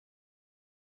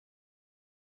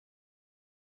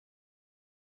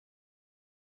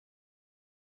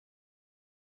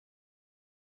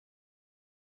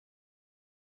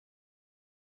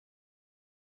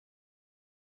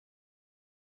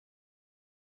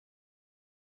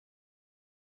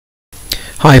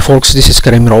Hi folks, this is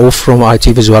Karim Raouf from IT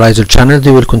Visualizer channel.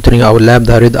 We will continue our lab,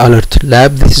 the Red Alert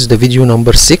lab. This is the video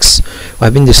number 6. We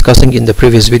have been discussing in the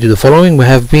previous video the following. We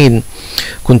have been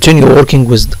continue working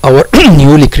with our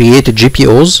newly created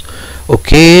GPOs.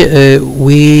 Okay,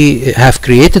 we have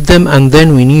created them and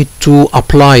then we need to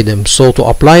apply them. So to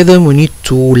apply them, we need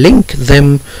to link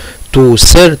them to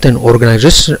certain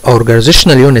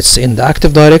organizational units in the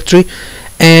Active Directory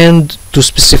and to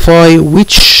specify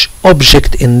which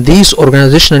object in these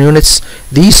organizational units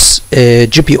these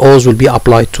GPOs will be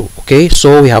applied to. Okay,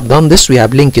 so we have done this. We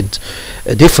have linked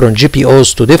different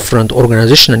GPOs to different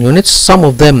organizational units. Some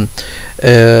of them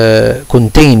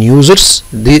contain users.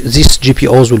 These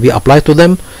GPOs will be applied to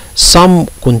them. Some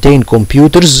contain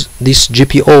computers. These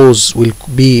GPOs will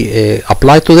be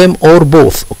applied to them, or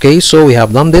both. Okay, so we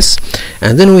have done this,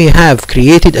 and then we have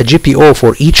created a GPO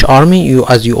for each army.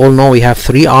 As you all know, we have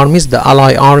 3 armies: the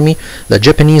Ally Army, the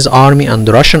Japanese Army, and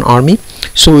the Russian Army.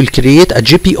 So we'll create a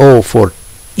GPO for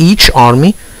each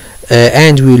army,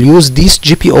 and we'll use these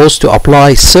GPOs to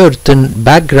apply certain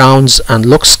backgrounds and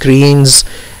lock screens,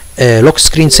 lock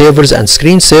screensavers and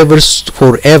screensavers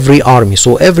for every army.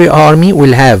 So every army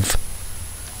will have,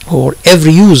 or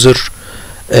every user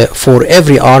for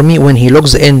every army, when he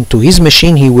logs into his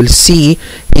machine, he will see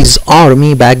his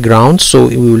army background. So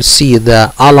we will see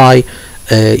the Ally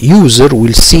user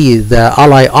will see the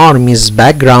Ally Army's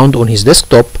background on his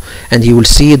desktop, and he will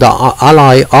see the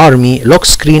Ally Army lock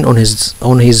screen on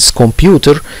his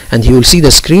computer, and he will see the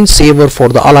screensaver for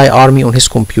the Ally Army on his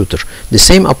computer. The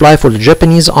same apply for the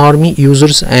Japanese Army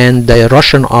users and the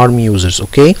Russian Army users.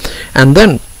 Okay, and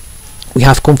then we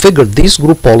have configured these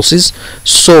group policies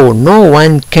so no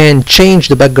one can change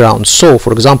the background. So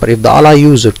for example, if the Ally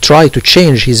user try to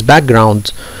change his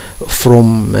background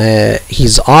from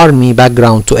his army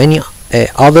background to any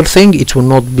other thing, it will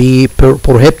not be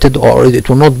prohibited, or it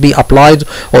will not be applied,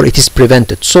 or it is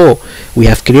prevented. So we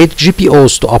have created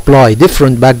GPOs to apply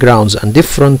different backgrounds and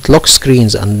different lock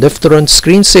screens and different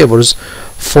screensavers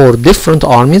for different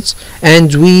armies,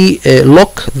 and we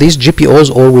lock these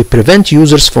GPOs, or we prevent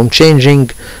users from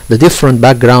changing the different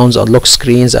backgrounds and lock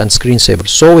screens and screensavers.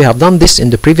 So we have done this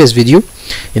in the previous video.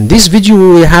 In this video we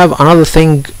will have another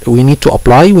thing we need to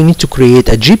apply. We need to create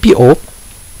a GPO.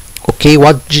 Okay,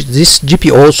 this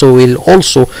GPO so will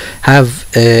also have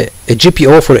a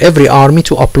GPO for every army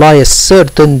to apply a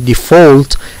certain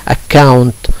default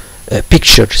account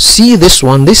picture. See this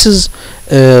one. This is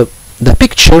the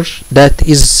picture that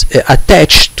is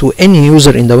attached to any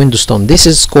user in the Windows 10. This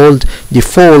is called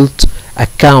default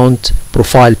account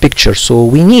profile picture. So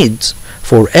we need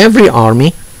for every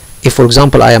army, if for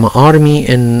example I am an army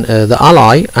in the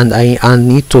Ally and I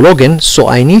need to log in, so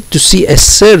I need to see a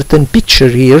certain picture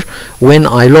here when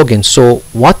I log in. So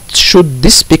what should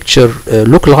this picture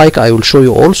look like? I will show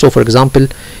you also. For example,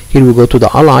 here we go to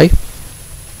the Ally.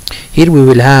 Here we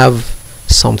will have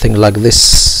something like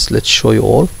this. Let's show you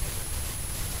all.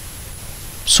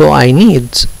 So I need,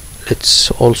 let's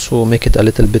also make it a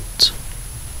little bit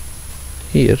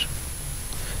here.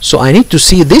 So I need to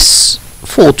see this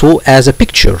photo as a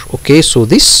picture. Okay, so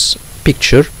this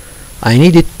picture I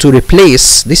needed to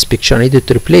replace this picture. I needed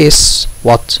to replace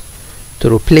what?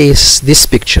 To replace this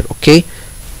picture. Okay,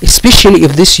 especially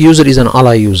if this user is an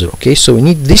Ally user. Okay, so we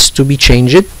need this to be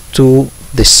changed to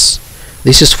this.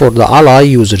 This is for the Ally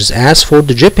users. As for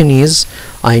the Japanese,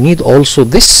 I need also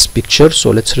this picture.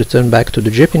 So let's return back to the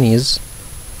Japanese.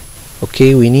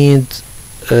 Okay, we need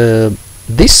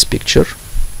this picture,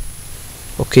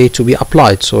 okay, to be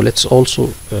applied. So let's also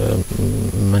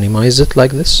minimize it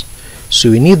like this.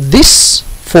 So we need this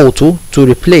photo to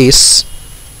replace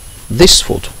this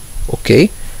photo. Okay,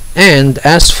 and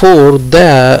as for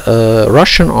the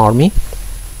Russian Army,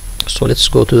 so let's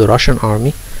go to the Russian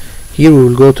Army. Here we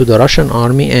will go to the Russian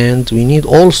Army, and we need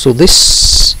also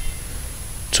this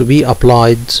to be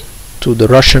applied to the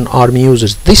Russian Army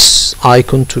users. This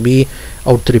icon to be,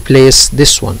 or to replace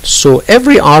this one. So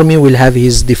every army will have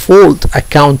his default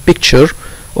account picture,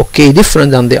 okay,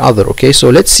 different than the other. Okay, so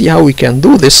let's see how we can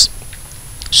do this.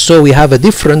 So we have a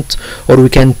different, or we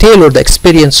can tailor the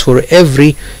experience for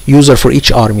every user for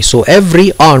each army. So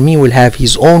every army will have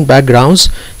his own backgrounds,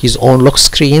 his own lock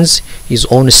screens, his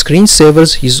own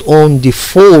screensavers, his own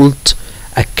default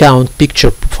account picture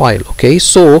profile. Okay,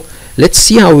 so let's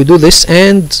see how we do this,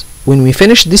 and when we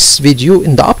finish this video,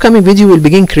 in the upcoming video we'll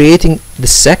begin creating the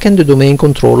second domain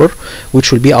controller,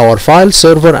 which will be our file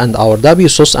server and our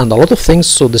WSOS and a lot of things.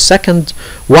 So the second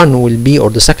one will be, or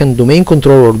the second domain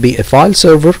controller will be a file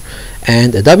server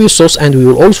and a WSOS, and we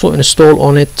will also install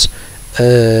on it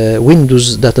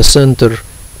Windows Data Center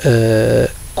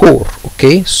core.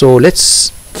 Okay, so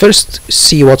let's first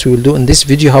see what we will do in this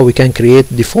video, how we can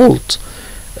create default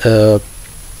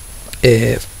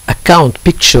account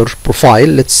picture profile.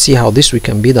 Let's see how this we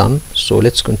can be done. So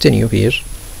let's continue here.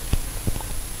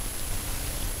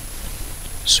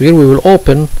 So here we will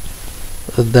open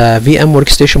the VM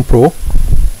Workstation Pro,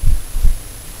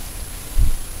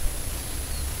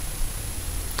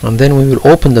 and then we will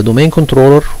open the domain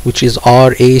controller, which is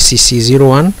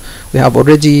RACC01. We have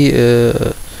already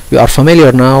we are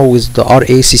familiar now with the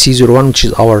RACC01, which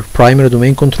is our primary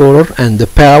domain controller, and the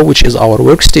POW, which is our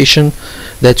workstation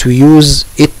that we use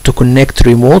it to connect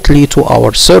remotely to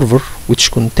our server, which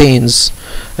contains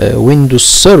Windows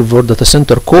Server Data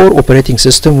Center Core operating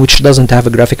system, which doesn't have a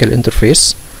graphical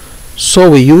interface.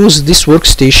 So we use this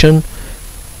workstation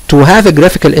to have a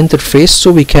graphical interface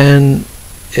so we can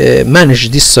manage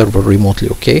this server remotely.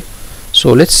 Okay,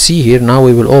 so let's see here. Now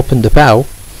we will open the POW,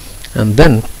 and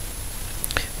then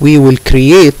we will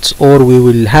create, or we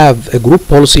will have a group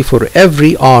policy for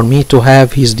every army to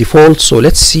have his default. So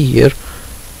let's see here.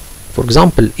 For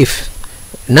example, if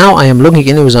now I am logging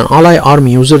in with an ally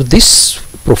army user, this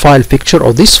profile picture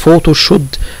or this photo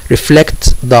should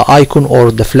reflect the icon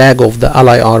or the flag of the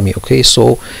ally army. Okay,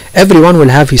 so everyone will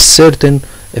have his certain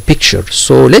picture.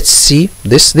 So let's see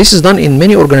this. This is done in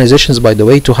many organizations, by the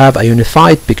way, to have a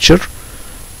unified picture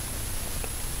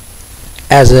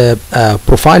as a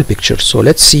profile picture. So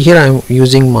let's see here. I'm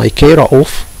using my Kera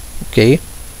off. Okay,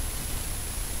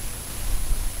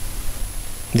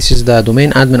 this is the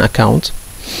domain admin account.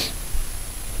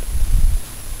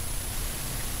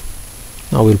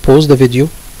 Now we'll pause the video,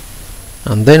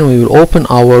 and then we will open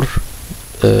our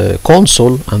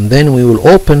console, and then we will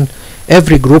open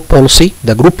every group policy,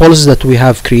 the group policies that we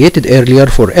have created earlier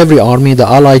for every army, the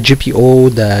Allied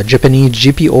GPO, the Japanese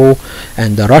GPO,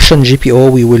 and the Russian GPO.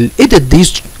 We will edit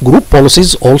these group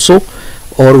policies also,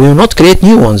 or we will not create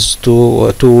new ones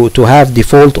to have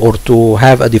default, or to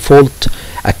have a default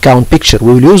account picture.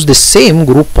 We will use the same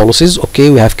group policies, okay,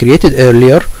 we have created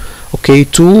earlier, okay,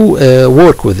 to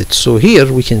work with it. So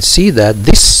here we can see that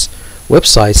this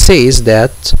website says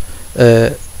that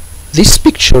this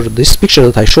picture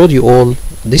that I showed you all,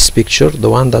 this picture, the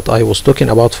one that I was talking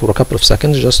about for a couple of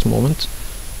seconds, just a moment.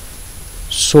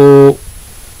 So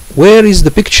where is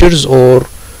the pictures, or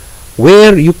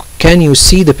where can you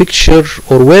see the picture,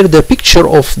 or where the picture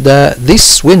of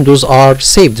this windows are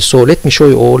saved? So let me show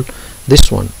you all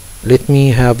this one. Let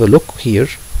me have a look here.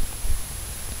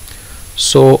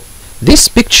 So this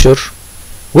picture,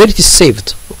 where it is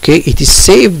saved, okay, it is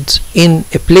saved in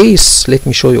a place. Let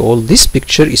me show you all. This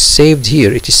picture is saved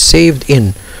here. It is saved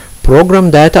in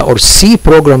program data, or C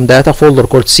program data folder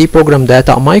called C program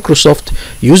data, Microsoft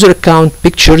user account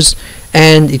pictures,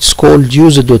 and it's called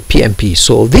user.pmp.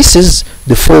 So this is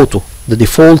the photo, the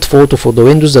default photo for the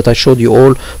Windows that I showed you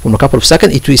all from a couple of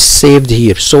seconds. It is saved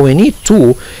here. So we need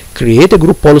to create a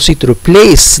group policy to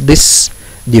replace this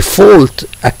default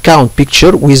account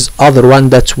picture with other one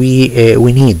that we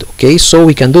need. Okay, so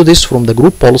we can do this from the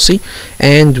group policy,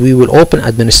 and we will open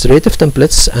administrative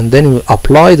templates, and then we'll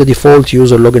apply the default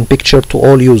user login picture to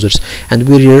all users, and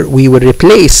we will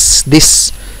replace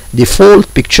this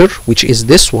default picture, which is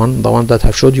this one, the one that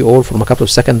I showed you all from a couple of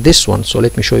seconds, this one. So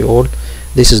let me show you all.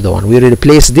 This is the one. We will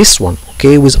replace this one,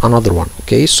 okay, with another one.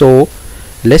 Okay, so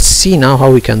let's see now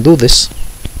how we can do this.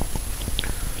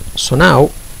 So now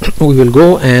we will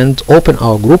go and open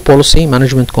our group policy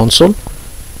management console,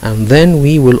 and then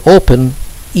we will open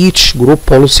each group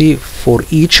policy for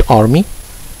each army.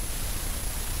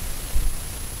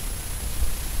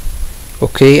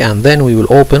 Okay, and then we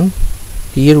will open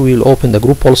here, we will open the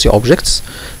group policy objects,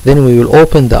 then we will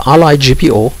open the Allied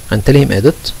GPO and tell him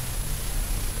edit,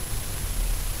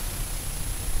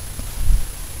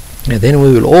 and then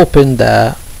we will open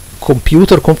the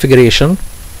computer configuration,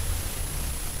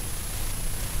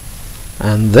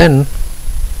 and then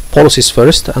policies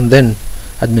first, and then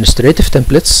administrative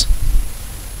templates,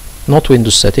 not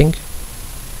Windows setting.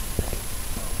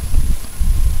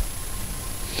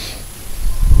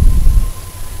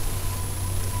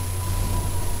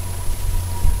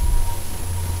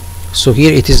 So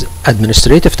here it is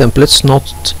administrative templates,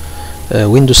 not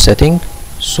Windows setting.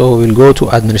 So we'll go to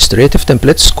administrative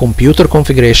templates, computer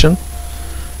configuration,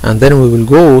 and then we will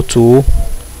go to,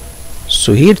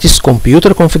 so here it is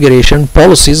computer configuration,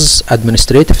 policies,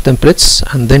 administrative templates,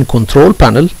 and then control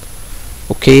panel.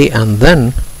 Okay, and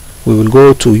then we will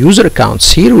go to user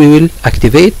accounts. Here we will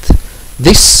activate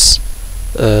this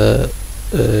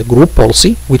group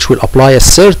policy, which will apply a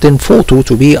certain photo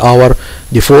to be our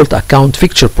default account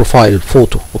picture profile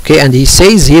photo. Okay, and he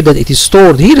says here that it is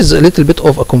stored. Here is a little bit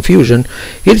of a confusion.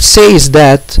 Here it says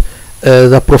that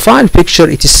the profile picture,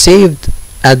 it is saved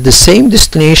at the same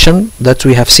destination that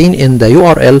we have seen in the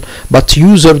URL, but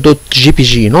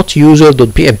user.gpg, not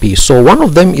user.pmp. So one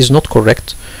of them is not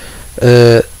correct.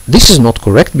 This is not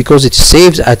correct because it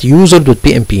saves at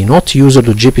user.pmp, not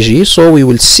user.gpg. So we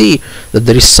will see that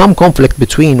there is some conflict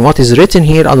between what is written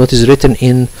here and what is written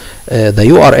in the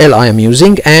URL I am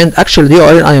using, and actually the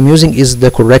URL I am using is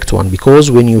the correct one, because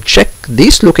when you check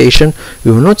this location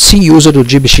you will not see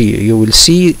user.gpg, you will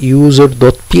see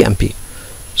user.pmp.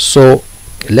 So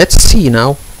let's see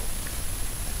now.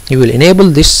 You will enable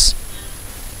this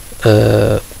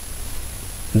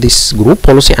this group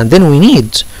policy, and then we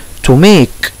need to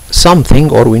make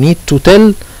something, or we need to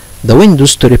tell the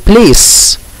Windows to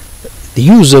replace the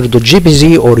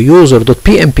user.gpg or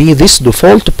user.pmp, this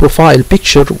default profile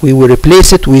picture. We will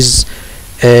replace it with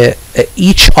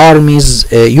each army's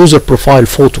user profile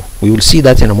photo. We will see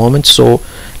that in a moment. So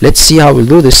let's see how we'll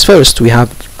do this. First, we have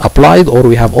applied, or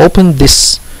we have opened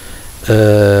this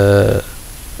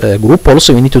group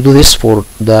policy. We need to do this for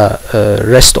the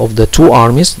rest of the two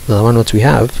armies, the one that we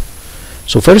have.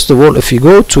 So first of all, if you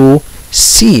go to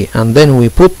C and then we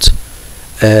put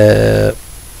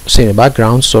say the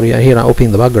background, sorry, here I'm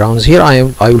opening the backgrounds. Here I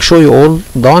will show you all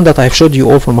the one that I've showed you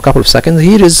all from a couple of seconds.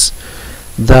 Here is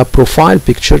the profile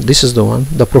picture. This is the one,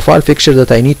 the profile picture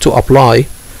that I need to apply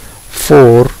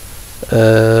for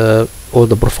or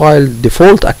the profile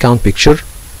default account picture.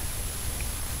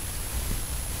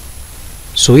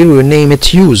 So here we will name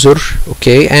it user,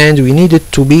 okay, and we need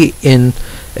it to be in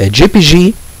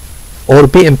JPG or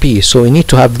PNG. So we need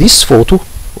to have this photo,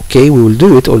 okay, we will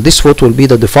do it, or this photo will be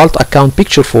the default account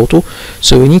picture photo.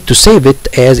 So we need to save it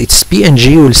as it's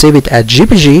PNG. We will save it at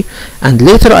JPG, and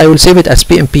later I will save it as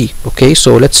PNG. Okay,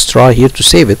 so let's try here to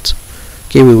save it.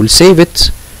 Okay, we will save it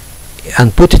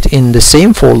and put it in the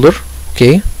same folder.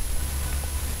 Okay,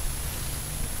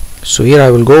 so here I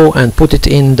will go and put it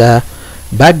in the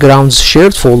backgrounds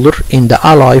shared folder, in the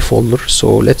ally folder.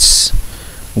 So let's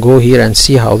go here and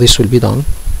see how this will be done.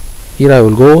 Here I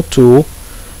will go to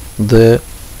the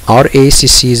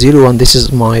RACC01. This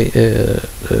is my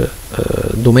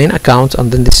domain account,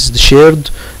 and then this is the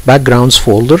shared backgrounds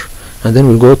folder, and then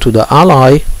we'll go to the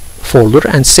ally folder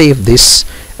and save this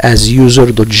as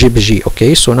user.jpg.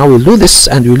 okay, so now we'll do this,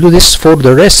 and we'll do this for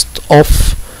the rest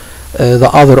of the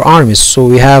other armies. So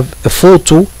we have a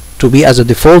photo to be as a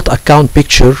default account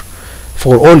picture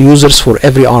for all users for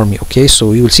every army. Okay,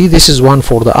 so you will see this is one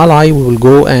for the ally. We will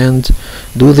go and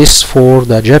do this for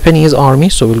the Japanese army.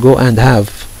 So we'll go and have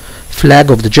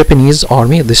flag of the Japanese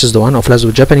army. This is the one of flag of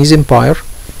the Japanese Empire,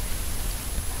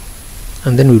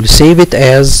 and then we will save it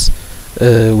as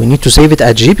we need to save it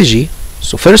at JPG.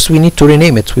 So first we need to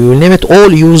rename it. We will name it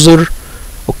all user,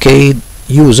 okay,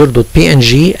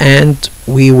 user.png, and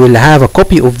we will have a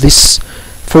copy of this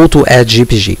photo at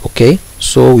JPG. Okay,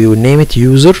 so we will name it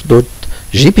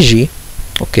user.jpg.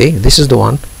 okay, this is the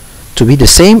one, to be the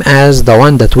same as the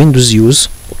one that Windows use.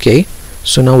 Okay,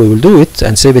 so now we will do it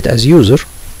and save it as user,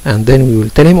 and then we will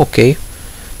tell him okay,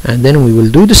 and then we will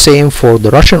do the same for the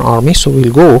Russian army. So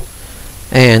we'll go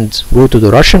and go to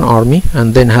the Russian army,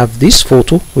 and then have this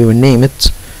photo. We will name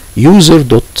it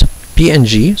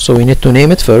user.png. so we need to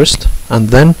name it first and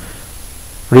then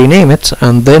rename it,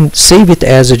 and then save it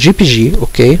as a JPG.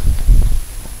 okay,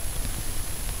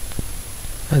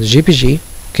 as JPG.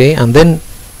 okay, and then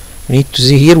we need to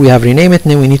see here we have renamed it,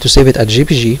 now we need to save it at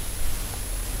JPG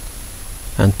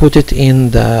and put it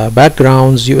in the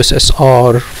backgrounds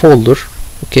USSR folder.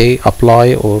 Okay,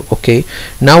 apply, or okay,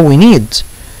 now we need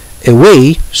a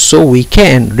way so we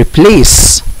can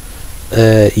replace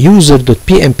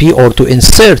user.pmp, or to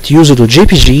insert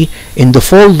user.jpg in the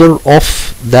folder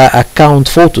of the account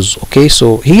photos. Okay,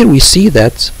 so here we see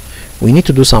that we need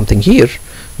to do something here.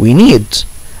 We need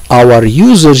our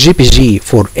user.jpg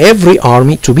for every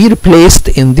army to be replaced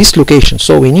in this location.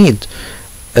 So we need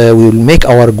we will make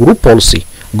our group policy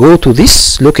go to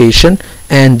this location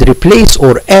and replace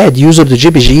or add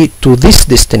user.jpg to this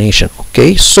destination.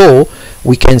 Okay, so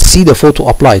we can see the photo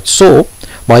applied. So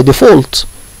by default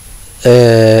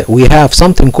we have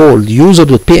something called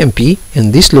user.pmp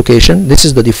in this location. This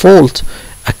is the default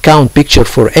account picture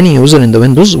for any user in the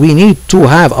Windows. We need to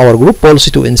have our group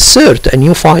policy to insert a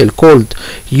new file called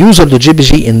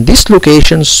user.jpg in this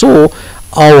location, so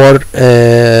our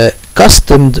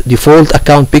custom default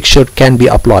account picture can be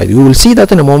applied. We will see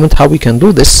that in a moment how we can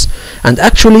do this. And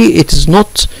actually it is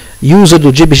not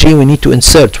user.jpg we need to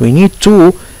insert, we need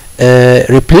to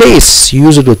replace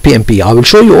user.pmp. I will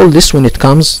show you all this when it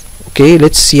comes. Okay,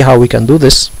 let's see how we can do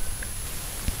this.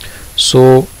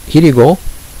 So here you go.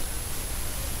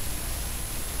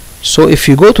 So if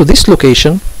you go to this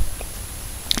location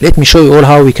let me show you all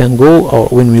how we can go, or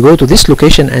when we go to this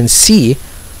location and see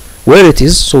where it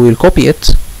is. So we'll copy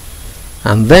it,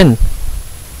 and then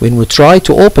when we try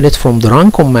to open it from the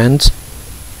run command,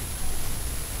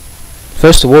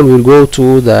 first of all we'll go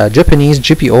to the Japanese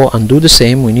GPO and do the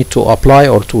same. We need to apply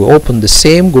or to open the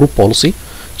same group policy.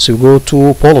 So we go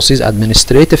to policies,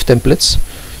 administrative templates,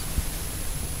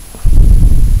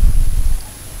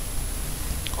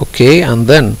 okay, and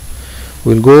then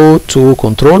we'll go to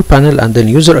control panel and then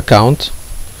user account,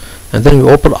 and then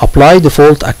we open apply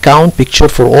default account picture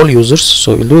for all users.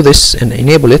 So we'll do this and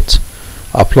enable it,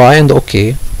 apply and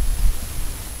OK,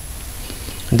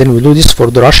 and then we'll do this for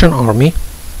the Russian Army,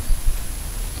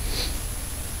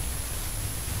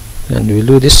 and we'll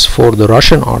do this for the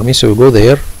Russian Army. So we go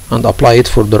there and apply it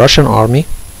for the Russian Army,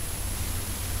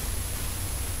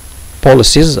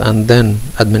 policies, and then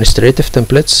administrative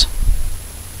templates,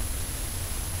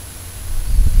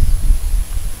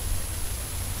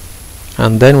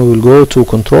 and then we will go to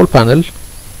control panel,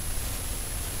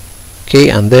 okay,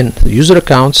 and then user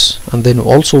accounts, and then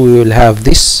also we will have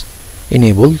this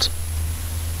enabled,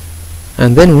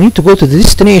 and then we need to go to the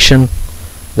destination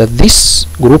that this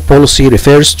group policy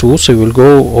refers to. So we will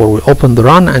go, or we open the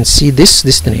run and see this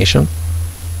destination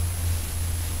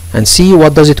and see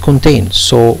what does it contain.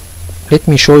 So let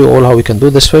me show you all how we can do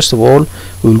this. First of all,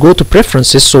 we will go to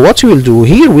preferences. So what we will do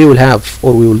here, we will have,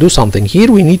 or we will do something here.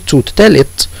 We need to tell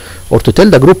it, or to tell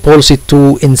the group policy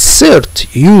to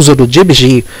insert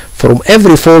user.jpg from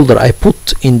every folder I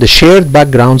put in the shared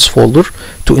backgrounds folder,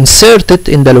 to insert it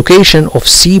in the location of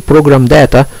C program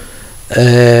data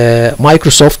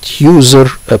Microsoft user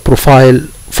profile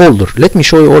folder. Let me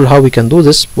show you all how we can do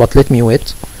this, but let me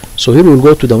wait. So here we will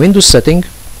go to the Windows setting,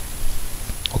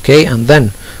 okay, and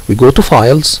then we go to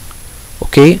files,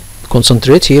 okay,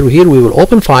 concentrate here. Here we will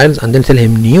open files and then tell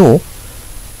him new.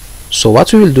 So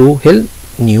what we will do, he'll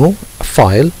new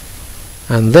file,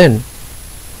 and then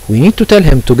we need to tell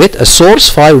him to get a source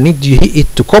file. We need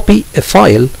it to copy a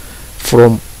file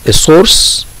from a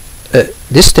source a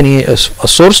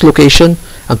source location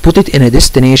and put it in a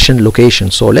destination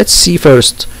location. So let's see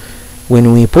first,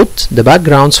 when we put the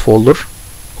backgrounds folder,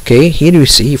 okay, here you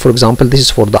see, for example, this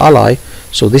is for the ally,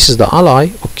 so this is the ally,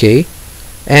 okay,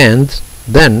 and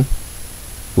then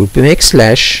we'll make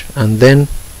slash, and then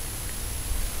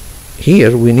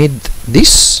here we need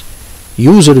this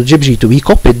user.jpg to be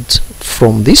copied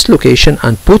from this location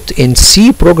and put in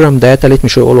C program data. Let me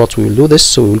show you all what we will do this.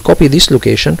 So we will copy this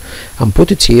location and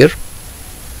put it here,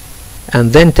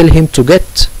 and then tell him to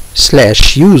get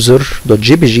slash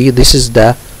user.jpg. This is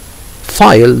the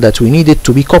file that we needed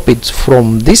to be copied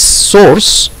from this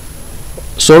source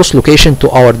location to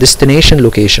our destination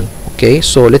location. Okay,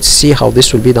 so let's see how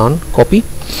this will be done. Copy,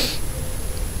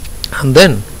 and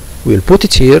then we'll put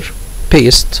it here,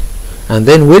 paste, and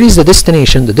then where is the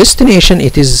destination? The destination,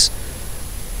 it is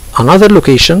another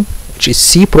location, which is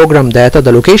C program data,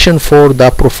 the location for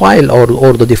the profile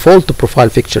or the default profile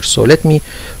picture. So let me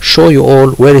show you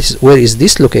all where is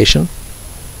this location,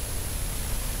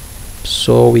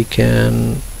 so we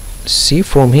can see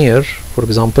from here. For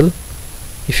example,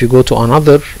 if you go to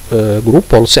another group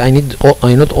policy, I need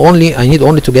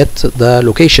only to get the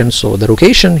location. So the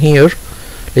location here,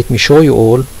 let me show you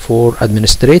all for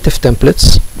administrative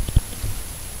templates.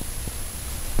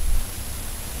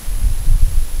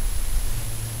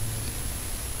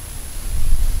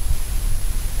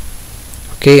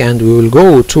 Okay, and we will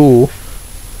go to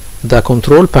the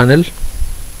control panel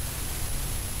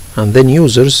and then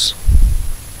users,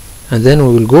 and then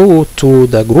we will go to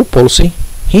the group policy.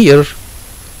 Here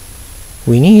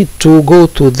we need to go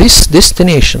to this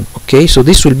destination. Okay, so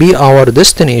this will be our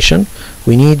destination.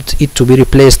 We need it to be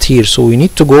replaced here, so we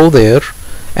need to go there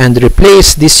and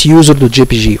replace this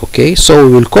user.jpg. Okay, so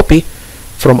we will copy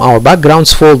from our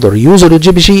backgrounds folder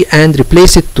user.jpg and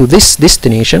replace it to this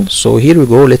destination. So here we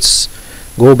go. Let's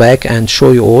go back and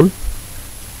show you all.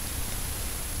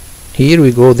 Here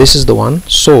we go, this is the one.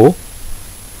 So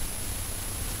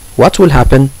what will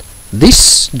happen,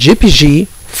 this JPG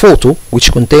photo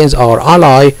which contains our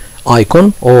ally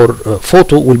icon or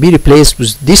photo will be replaced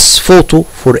with this photo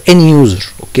for any user.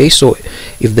 Okay, so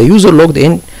if the user logged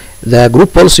in, the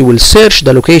group policy will search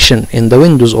the location in the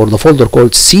Windows or the folder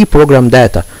called C program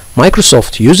data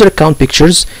Microsoft user account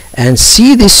pictures and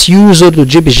see this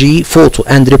user.jpg photo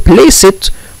and replace it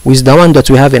with the one that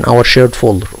we have in our shared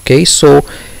folder. Okay, so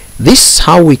this is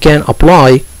how we can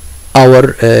apply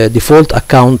our default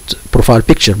account profile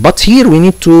picture, but here we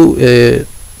need to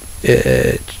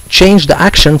change the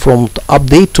action from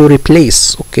update to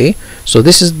replace. Okay, so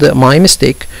this is my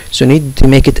mistake, so you need to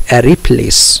make it a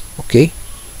replace. Okay,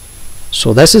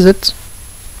 so this is it.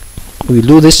 we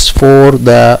do this for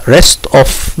the rest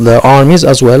of the armies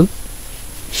as well.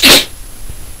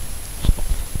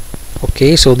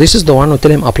 Okay, so this is the one we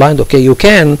tell him applied. Okay, you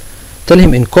can tell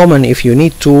him in common if you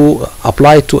need to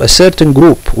apply to a certain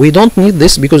group. We don't need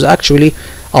this because actually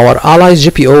our allies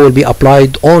GPO will be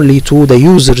applied only to the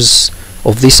users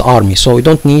of this army, so we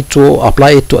don't need to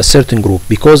apply it to a certain group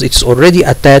because it's already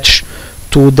attached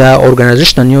to the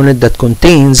organizational unit that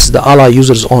contains the ally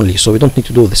users only, so we don't need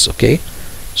to do this. Okay,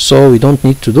 so we don't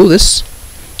need to do this.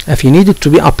 If you need it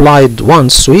to be applied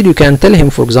once, so here you can tell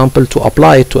him, for example, to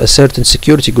apply it to a certain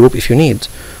security group if you need.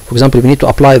 For example, if you need to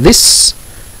apply this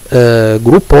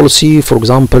group policy, for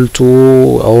example,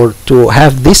 to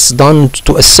have this done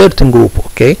to a certain group.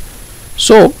 Okay,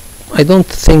 so I don't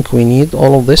think we need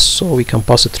all of this, so we can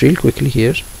pass it real quickly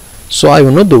here. So I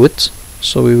will not do it,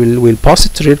 so we'll pass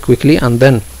it real quickly and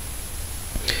then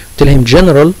tell him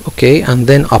general. Okay, and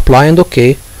then apply and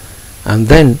okay, and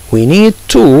then we need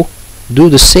to do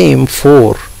the same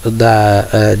for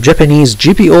the Japanese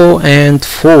GPO and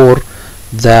for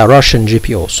the Russian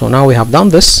GPO. So now we have done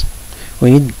this.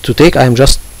 We need to take, I'm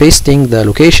just pasting the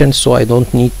location so I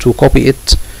don't need to copy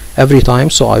it every time.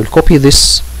 So I will copy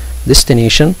this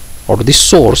destination or this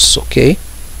source, okay,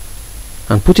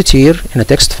 and put it here in a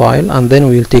text file, and then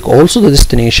we'll take also the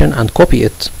destination and copy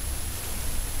it.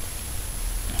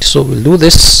 So we'll do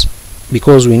this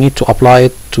because we need to apply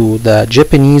it to the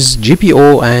Japanese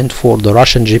GPO and for the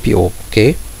Russian GPO.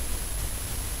 Okay,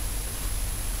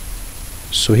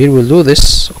 so here we'll do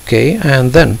this. Okay,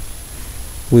 and then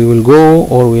we will go,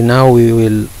 or we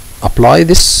will apply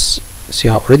this. See,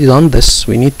 I've already done this.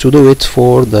 We need to do it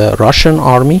for the Russian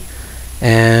army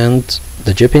and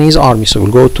the Japanese army. So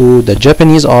we'll go to the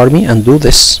Japanese army and do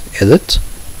this, edit.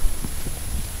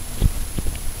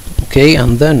 Okay,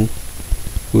 and then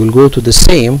we will go to the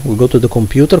same, we'll go to the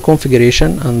computer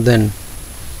configuration, and then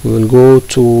we will go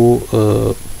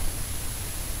to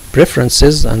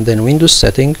preferences, and then Windows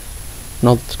setting,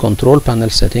 not control panel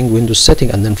setting, Windows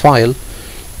setting, and then file,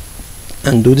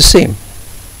 and do the same.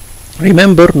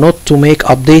 Remember not to make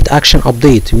update action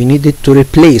update, we need it to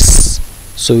replace,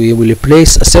 so we will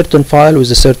replace a certain file with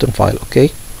a certain file.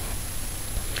 Okay,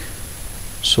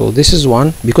 so this is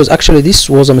one, because actually this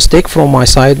was a mistake from my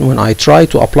side. When I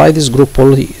tried to apply this group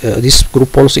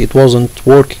policy, it wasn't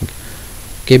working.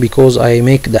 Okay, because I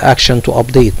make the action to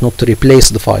update, not to replace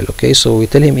the file. Okay, so we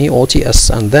tell him EOTS,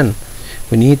 and then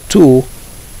we need to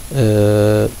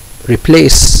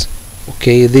replace,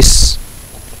 okay, this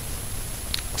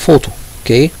photo.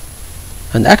 Okay,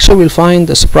 and actually we'll find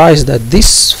a surprise that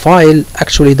this file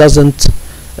actually doesn't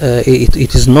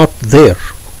it is not there.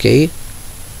 Okay,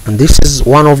 and this is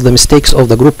one of the mistakes of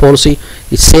the group policy.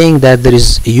 It's saying that there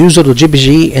is a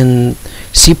user.jpg in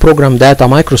C program data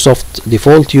Microsoft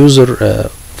default user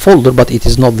folder, but it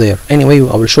is not there. Anyway,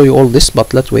 I will show you all this,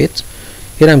 but let's wait.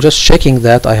 Here I'm just checking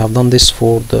that I have done this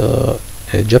for the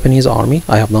Japanese army.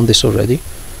 I have done this already,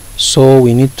 so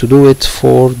we need to do it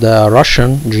for the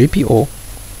Russian GPO,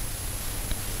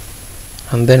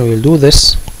 and then we'll do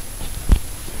this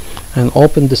and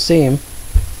open the same,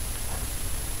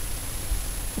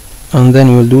 and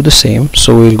then we'll do the same.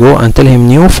 So we'll go and tell him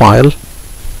new file,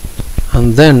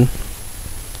 and then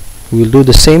we'll do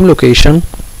the same location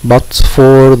but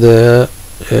for the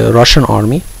Russian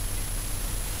army.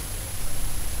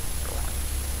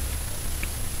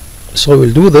 So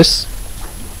we'll do this.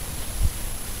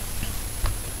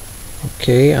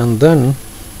 Okay, and then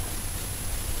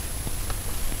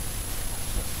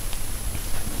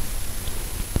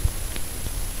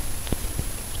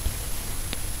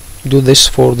do this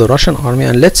for the Russian army,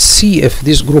 and let's see if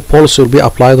this group policy will be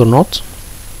applied or not.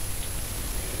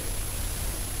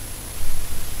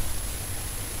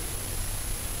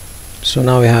 So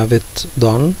now we have it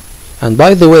done. And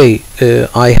by the way,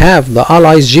 I have the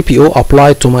allies GPO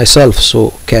applied to myself,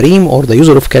 so Karim, or the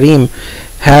user of Karim,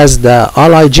 has the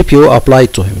ally GPO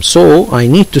applied to him. So I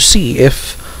need to see if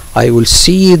I will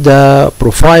see the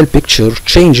profile picture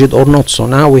changed or not. So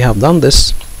now we have done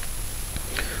this.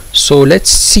 So let's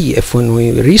see if when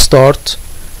we restart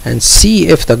and see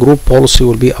if the group policy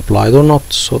will be applied or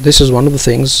not. So this is one of the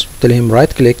things. Tell him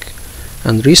right click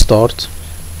and restart.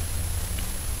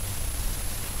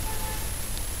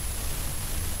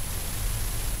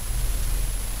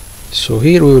 So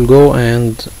here we will go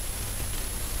and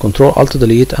Control Alt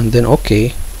Delete, and then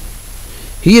OK.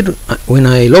 Here when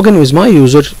I log in with my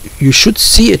user, you should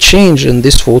see a change in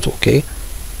this photo. Okay,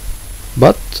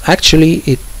 but actually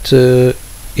it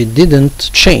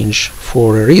didn't change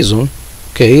for a reason.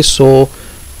 Okay, so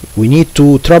we need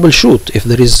to troubleshoot. If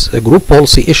there is a group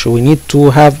policy issue, we need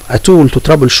to have a tool to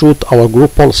troubleshoot our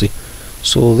group policy.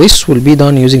 So this will be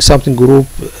done using something group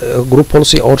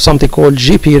policy or something called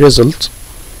GP result.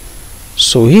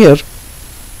 So here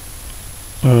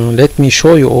let me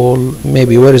show you all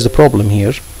maybe where is the problem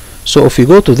here. So if we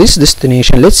go to this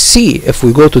destination, let's see if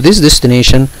we go to this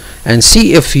destination and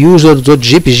see if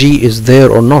user.jpg is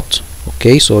there or not.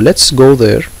 Okay, so let's go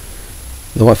there.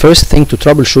 The first thing to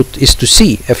troubleshoot is to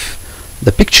see if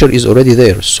the picture is already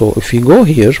there. So if we go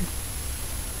here,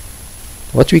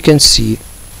 what we can see,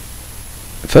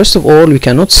 first of all, we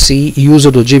cannot see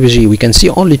user.jpg. We can see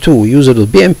only two,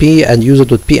 user.bmp and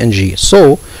user.png.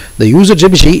 So the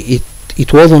user.jpg,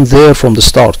 it wasn't there from the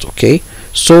start. Okay,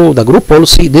 so the group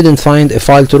policy didn't find a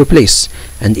file to replace,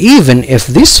 and even if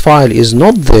this file is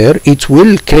not there, it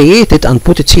will create it and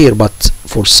put it here, but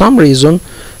for some reason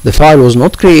the file was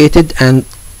not created, and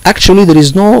actually there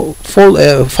is no full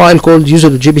file called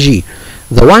user.jpg.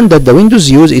 The one that the Windows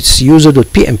use, it's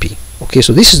user.pmp. Okay,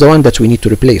 so this is the one that we need to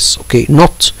replace, okay,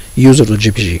 not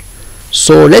user.jpg.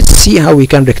 So let's see how we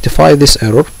can rectify this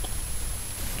error.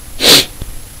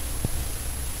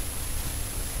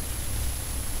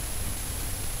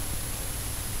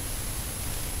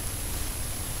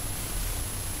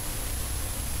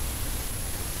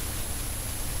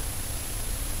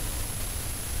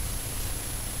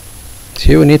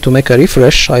 Here we need to make a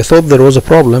refresh. I thought there was a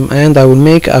problem, and I will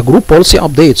make a group policy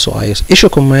update. So I issue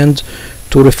command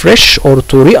to refresh or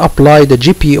to reapply the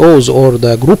GPOs or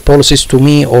the group policies to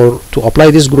me, or to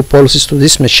apply these group policies to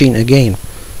this machine again.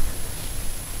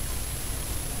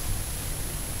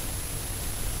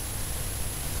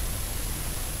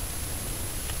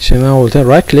 So now we'll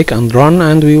right click and run,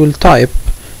 and we will type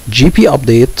gp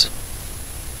update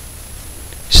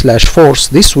 /force.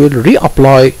 This will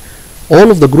reapply all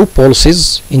of the group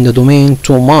policies in the domain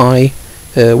to my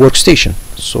workstation.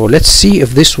 So let's see if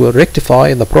this will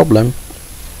rectify the problem.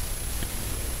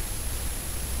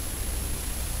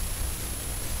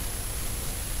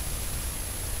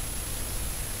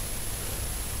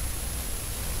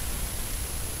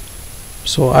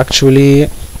 So actually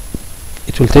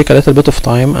it will take a little bit of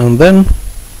time, and then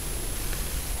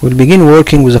we'll begin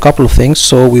working with a couple of things.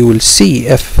 So we will see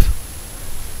if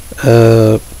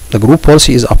the group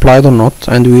policy is applied or not,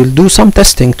 and we will do some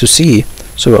testing to see.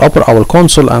 So we'll open our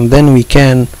console, and then we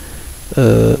can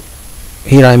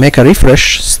here I make a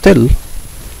refresh. Still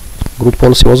group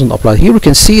policy wasn't applied. Here we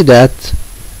can see that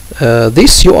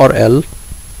this URL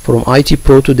from IT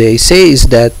Pro today says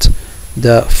that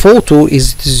the photo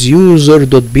is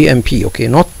user.bmp, okay,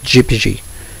 not jpg,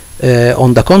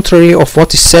 on the contrary of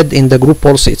what is said in the group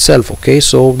policy itself. Okay,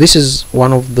 so this is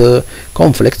one of the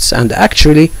conflicts, and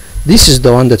actually this is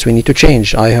the one that we need to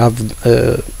change. I have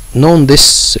known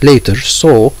this later.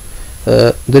 So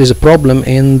there is a problem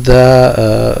in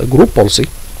the group policy.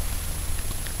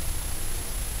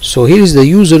 So here is the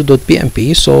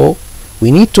user.bmp. So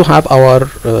we need to have our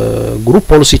group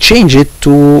policy change it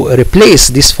to replace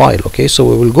this file. Okay, so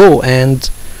we will go and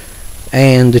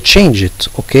change it,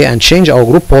 okay, and change our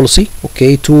group policy,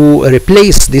 okay, to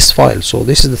replace this file. So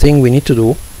this is the thing we need to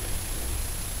do.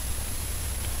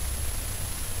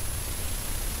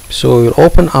 So we'll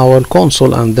open our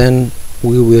console, and then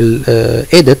we will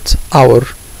edit our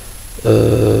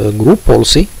group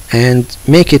policy and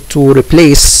make it to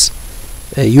replace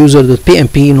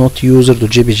user.pmp, not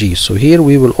user.jpg. So here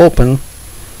we will open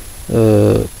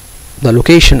the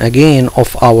location again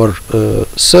of our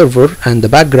server and the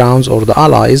backgrounds or the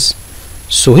allies.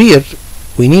 So here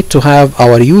we need to have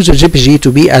our user.jpg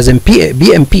to be as in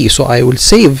BMP. So I will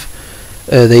save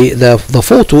the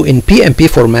photo in PMP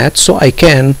format so I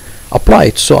can apply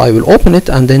it. So I will open it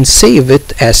and then save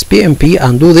it as PMP,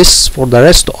 and do this for the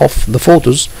rest of the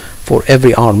photos for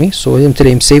every army. So I'm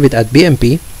telling him save it at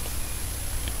BMP,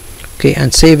 okay,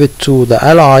 and save it to the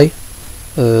ally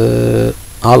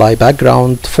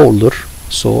background folder.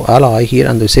 So ally here,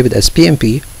 and we save it as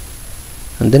PMP,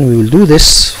 and then we will do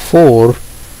this for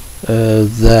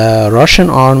the Russian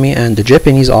army and the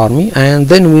Japanese army, and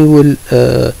then we will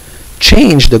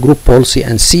change the group policy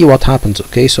and see what happens.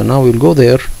 Okay, so now we'll go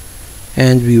there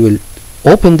and we will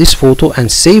open this photo and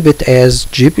save it as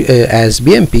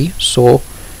BMP, so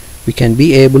we can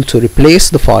be able to replace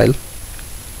the file.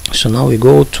 So now we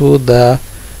go to the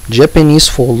Japanese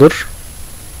folder,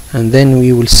 and then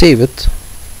we will save it,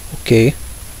 okay,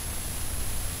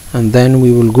 and then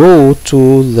we will go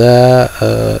to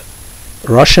the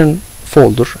Russian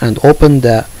folder and open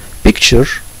the picture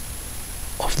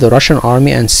of the Russian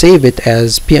army and save it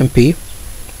as PMP,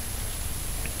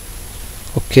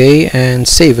 okay, and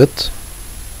save it,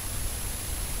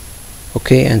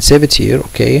 okay, and save it here,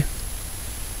 okay,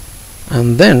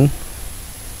 and then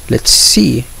let's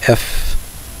see if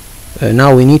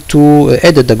now we need to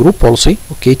edit the group policy,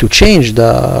 okay, to change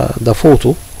the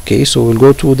photo. Okay, so we'll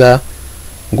go to the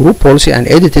group policy and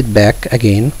edit it back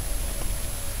again.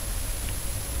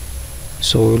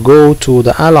 So we'll go to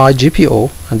the allied GPO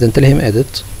and then tell him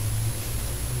edit,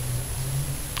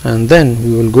 and then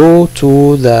we will go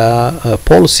to the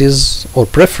policies or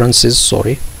preferences,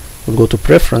 sorry, we'll go to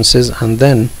preferences, and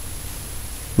then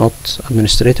not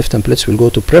administrative templates, we'll go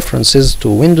to preferences, to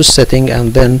Windows setting,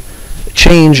 and then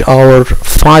change our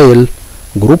file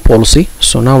group policy.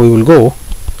 So now we will go,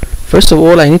 first of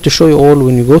all I need to show you all,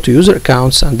 when you go to user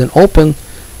accounts and then open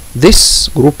this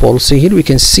group policy, here we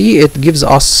can see it gives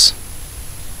us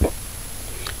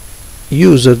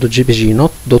user.jpg,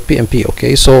 not .pmp.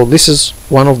 okay, so this is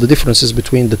one of the differences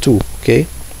between the two. Okay,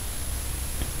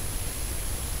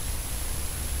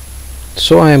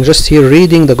 so I am just here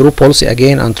reading the group policy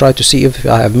again and try to see if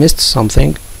I have missed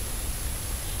something.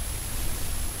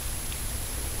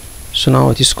 So now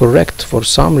it is correct for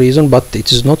some reason, but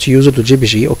it is not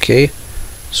user.jpg. okay,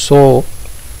 so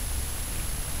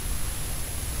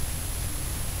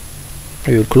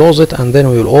we will close it and then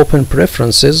we will open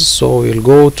preferences. So we will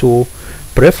go to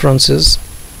preferences.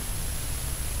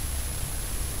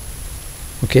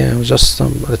 Okay, I'm just a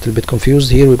little bit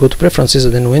confused here. We go to preferences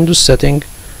and then Windows setting,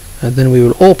 and then we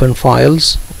will open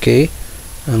files. Okay,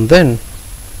 and then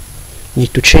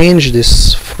need to change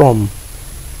this from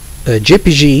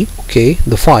JPG, okay,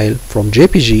 the file from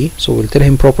JPG. So we'll tell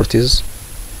him properties,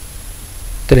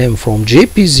 tell him from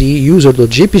JPG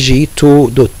user.jpg to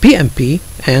 .pmp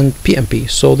and PMP.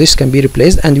 So this can be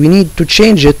replaced, and we need to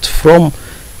change it from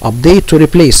update to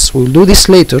replace. We'll do this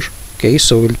later. Okay,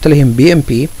 so we'll tell him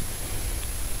BMP,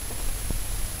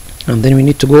 and then we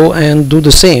need to go and do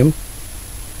the same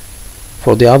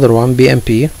for the other one,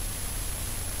 BMP,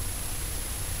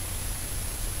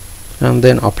 and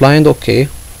then apply and OK.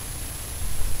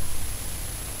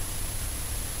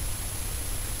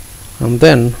 And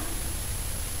then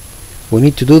we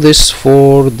need to do this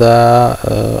for the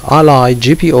Allied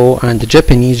GPO and the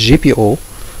Japanese GPO.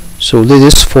 So we'll do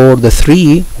this for the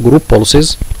three group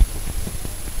policies: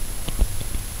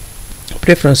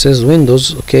 preferences,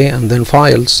 Windows, okay, and then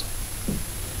files,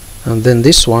 and then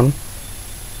this one.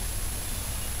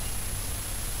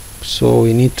 So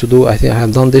we need to do, I think I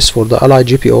have done this for the Allied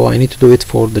GPO, I need to do it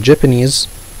for the Japanese.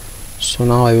 So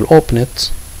now I will open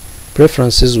it,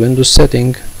 preferences, Windows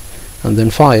setting, and then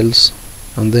files,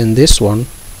 and then this one,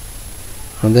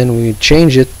 and then we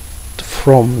change it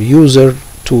from user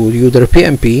to user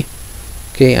PMP.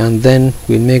 Okay, and then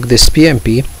we'll make this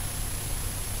PMP.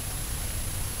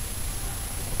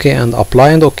 Okay, and apply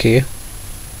and OK.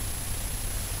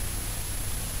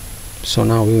 So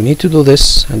now we will need to do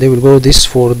this, and they will go this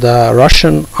for the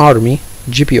Russian Army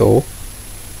GPO.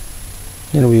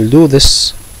 Then we will do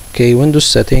this. Okay, Windows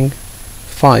setting,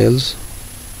 files,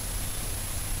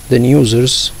 then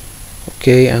users,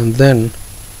 okay, and then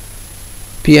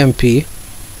PMP,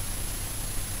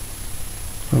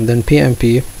 and then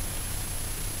PMP,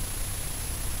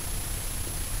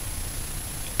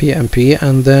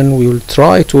 and then we will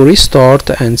try to restart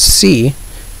and see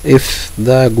if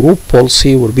the group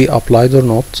policy will be applied or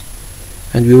not,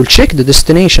 and we will check the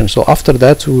destination. So after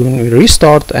that we will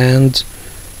restart and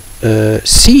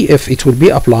see if it will be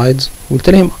applied. We'll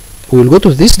tell him we will go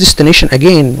to this destination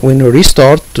again when we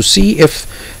restart to see if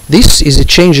this is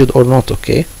changed or not.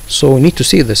 Okay, so we need to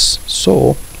see this.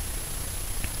 So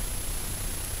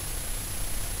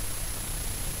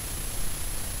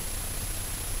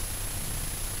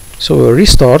we'll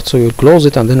restart, so we'll close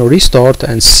it and then we'll restart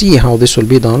and see how this will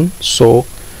be done. So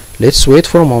let's wait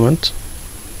for a moment,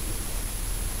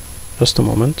 just a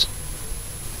moment.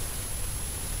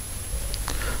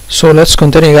 So let's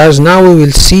continue, guys. Now we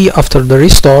will see after the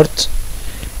restart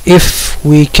if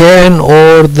we can,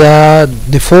 or the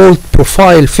default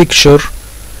profile picture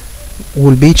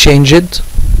will be changed.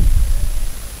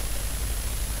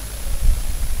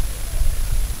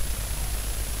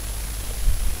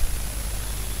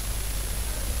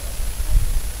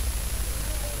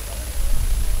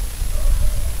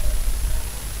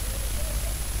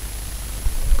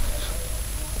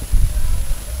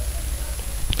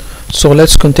 So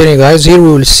let's continue, guys. Here we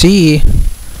will see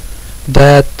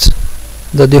that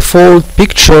the default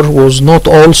picture was not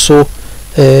also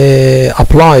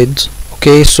applied.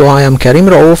 Okay, so I am Karim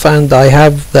Raouf and I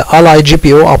have the Allied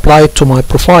GPO applied to my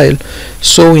profile.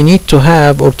 So we need to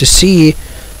have, or to see,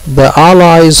 the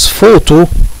Allies photo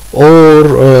or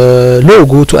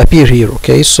logo to appear here.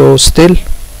 Okay, so still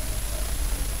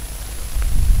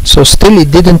it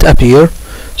didn't appear.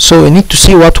 So we need to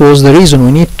see what was the reason.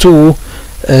 We need to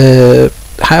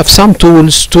have some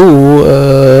tools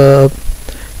to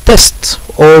test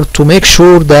or to make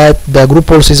sure that the group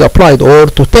policy is applied, or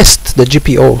to test the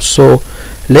GPO. So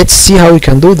let's see how we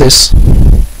can do this.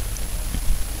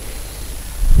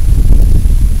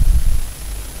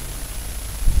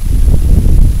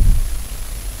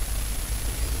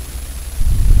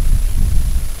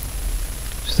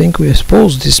 I think we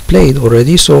suppose displayed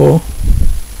already, so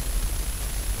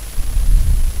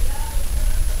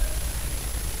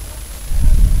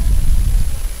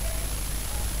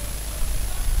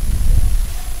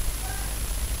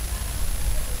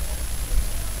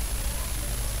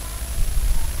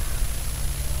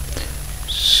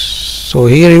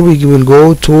here we will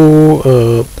go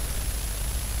to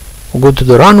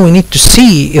the run. We need to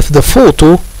see if the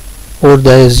photo or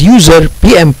the user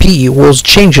PMP was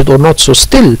changed or not. So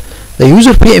still the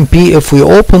user PMP, if we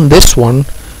open this one,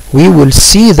 we will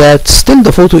see that still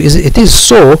the photo is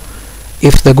so.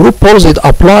 If the group policy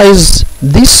applies,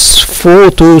 this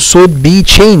photo should be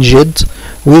changed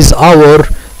with our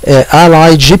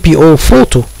ally GPO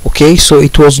photo. Okay, so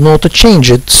it was not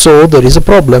changed, so there is a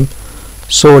problem.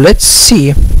 So let's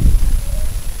see.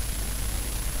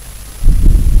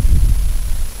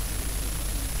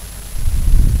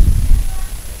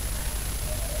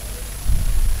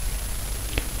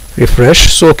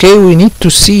 Refresh. So okay, we need to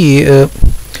see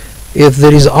if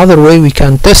there is other way we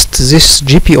can test this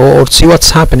GPO or see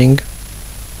what's happening.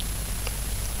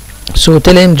 So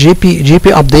tell him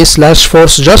GP update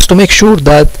 /force just to make sure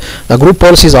that the group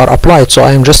policies are applied. So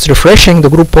I am just refreshing the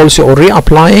group policy or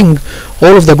reapplying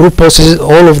all of the group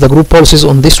policies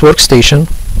on this workstation.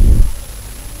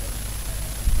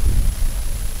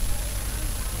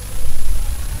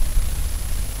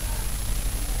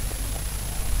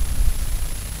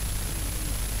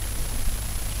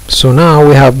 So now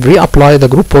we have reapplied the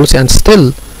group policy and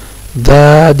still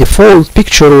the default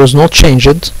picture was not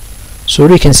changed. So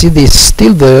we can see this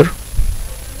still there.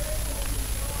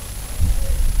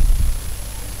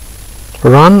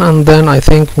 Run, and then I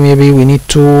think maybe we need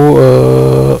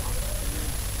to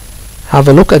have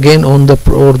a look again on the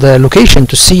location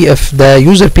to see if the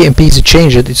user PMP is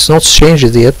changed. It's not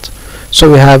changed yet. So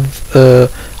we have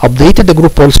updated the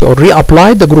group policy or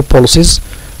reapplied the group policies.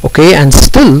 Okay, and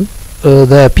still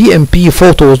the PMP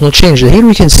photo was not changed. Here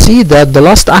we can see that the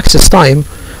last access time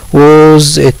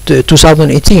was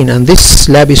 2018 and this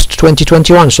lab is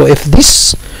 2021. So if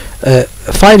this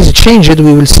file is changed,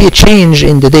 we will see a change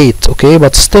in the date. Okay,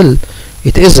 but still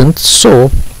it isn't, so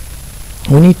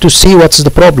we need to see what's the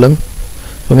problem.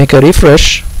 We make a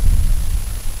refresh.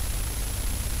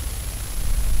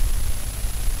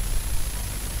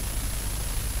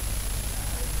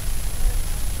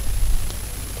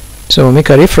 So we make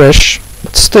a refresh,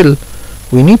 but still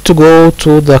we need to go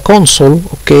to the console,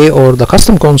 okay, or the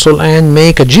custom console, and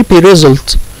make a GP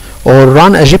result or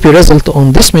run a GP result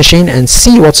on this machine and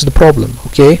see what's the problem.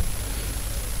 Okay,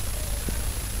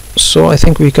 so I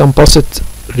think we can pass it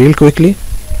real quickly.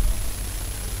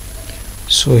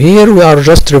 So here we are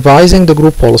just revising the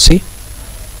group policy.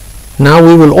 Now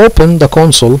we will open the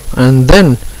console and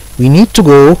then we need to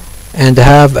go and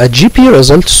have a GP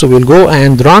result. So we'll go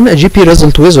and run a GP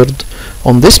result wizard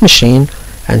on this machine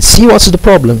and see what's the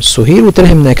problem. So here we tell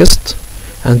him next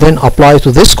and then apply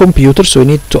to this computer. So we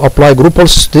need to apply group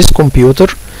policy to this computer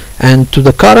and to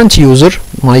the current user,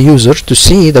 my user, to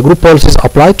see the group policies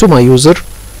applied to my user,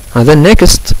 and then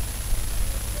next,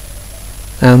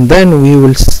 and then we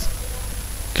will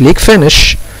click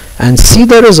finish and see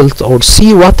the result or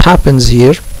see what happens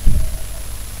here.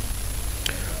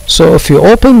 So if you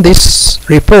open this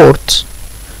report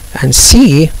and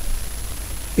see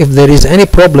if there is any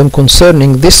problem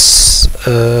concerning this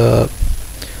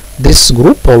this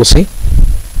group policy,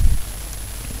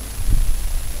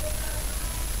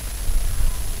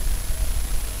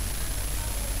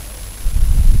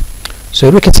 so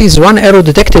we can see is one error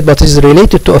detected, but is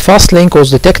related to a fast link was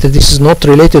detected. This is not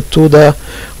related to the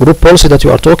group policy that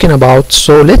we are talking about.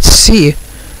 So let's see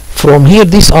from here.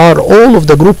 These are all of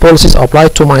the group policies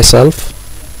applied to myself.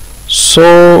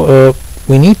 So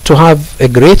we need to have a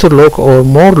greater look or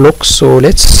more look. So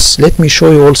let me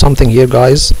show you all something here,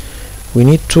 guys. We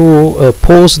need to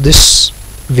pause this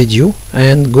video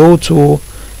and go to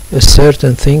a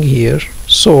certain thing here.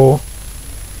 So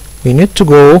we need to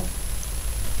go,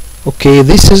 okay,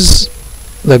 this is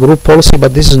the group policy,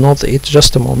 but this is not it.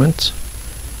 Just a moment.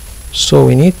 So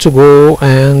we need to go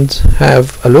and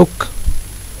have a look.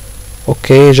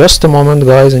 Okay, just a moment,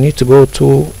 guys. I need to go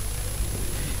to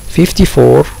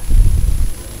 54.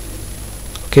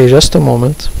 Okay, just a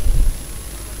moment.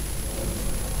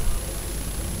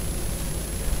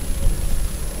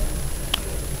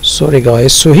 Sorry,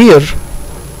 guys. So here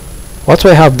what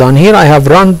I have done here, I have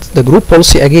run the group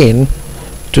policy again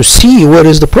to see where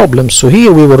is the problem. So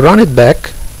here we will run it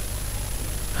back,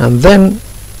 and then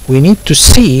we need to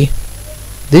see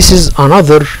this is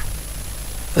another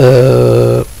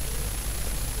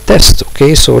test.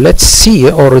 Okay, so let's see,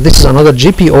 or this is another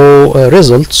GPO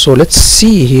result. So let's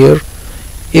see here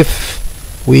if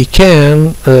we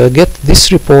can get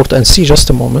this report and see. Just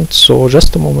a moment. So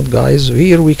just a moment, guys.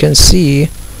 Here we can see,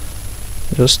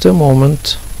 just a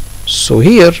moment. So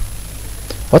here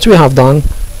what we have done,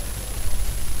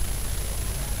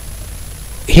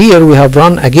 here we have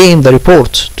run again the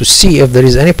report to see if there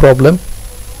is any problem.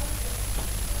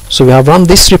 So we have run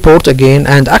this report again,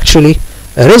 and actually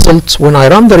a result, when I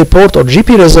run the report or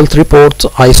GP result report,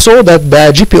 I saw that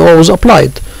the GPO was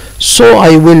applied. So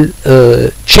I will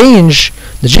change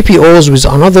the GPOs with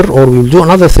another, or we'll do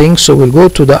another thing. So we'll go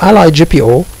to the allied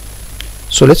GPO.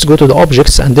 So let's go to the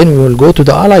objects, and then we will go to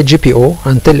the allied GPO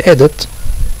and tell edit,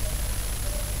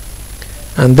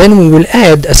 and then we will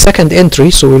add a second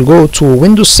entry. So we'll go to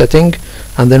Windows setting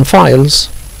and then files,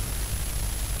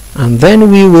 and then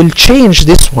we will change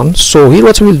this one. So here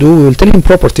what we'll do, we will tell him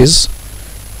properties,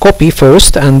 copy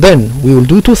first, and then we will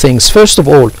do two things. First of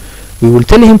all, we will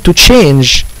tell him to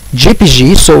change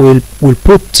JPG. So we'll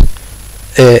put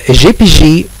a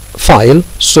JPG file.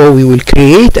 So we will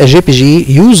create a JPG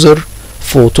user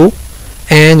photo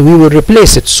and we will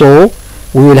replace it. So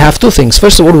we will have two things.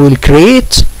 First of all, we will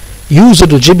create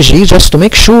user.jpg just to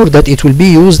make sure that it will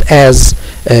be used as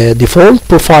a default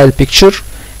profile picture,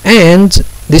 and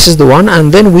this is the one.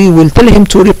 And then we will tell him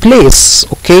to replace,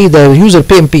 okay, the user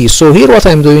PMP. So here what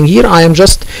I'm doing here, I am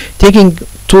just taking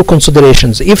two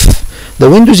considerations. If the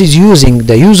Windows is using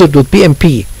the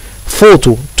user.pmp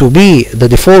photo to be the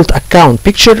default account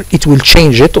picture, it will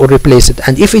change it or replace it.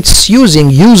 And if it's using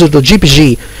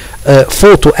user.jpg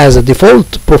photo as a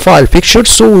default profile picture,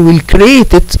 so we will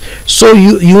create it so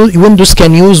Windows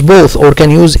can use both or can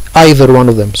use either one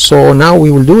of them. So now we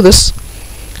will do this,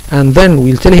 and then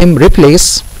we'll tell him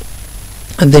replace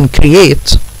and then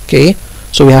create. Okay,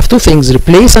 so we have two things,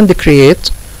 replace and create,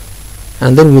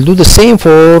 and then we'll do the same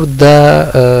for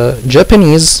the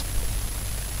Japanese.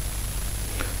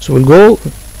 So we'll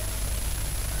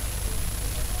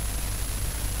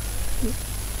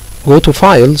go to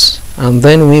files, and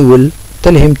then we will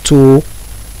tell him to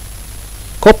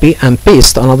copy and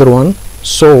paste another one.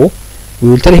 So we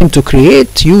will tell him to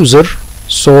create user.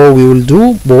 So we will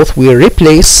do both. We will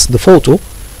replace the photo,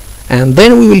 and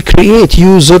then we will create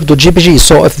user.jpg.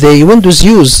 So if the Windows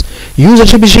use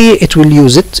user.jpg, it will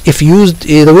use it. If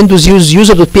the Windows use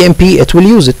user.pmp, it will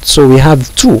use it. So we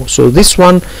have two. So this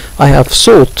one I have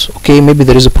thought, okay, maybe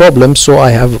there is a problem, so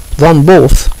I have done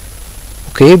both.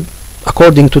 Okay,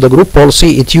 according to the group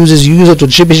policy, it uses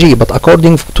user.jpg, but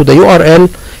according to the URL,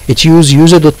 it uses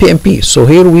user.pmp. So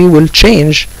here we will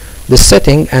change the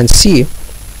setting and see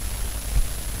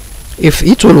if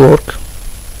it will work.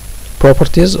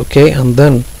 Properties, okay, and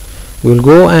then we'll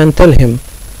go and tell him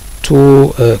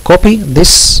to copy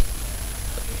this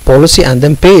policy and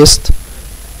then paste,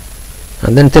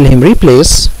 and then tell him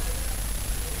replace,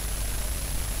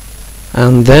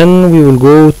 and then we will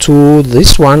go to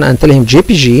this one and tell him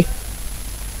JPG.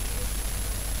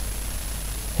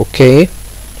 Okay,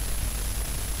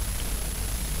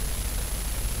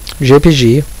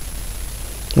 JPG,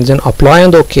 and then apply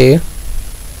and OK.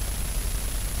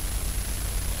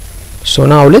 So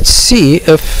now let's see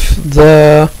if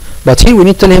but here we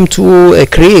need to tell him to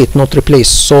create, not replace.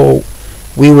 So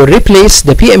we will replace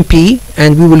the PMP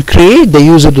and we will create the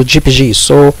user.jpg.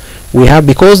 So we have,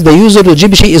 because the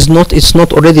user.jpg is not, it's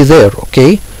not already there.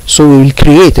 Okay, so we will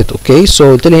create it. Okay,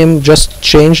 so tell him just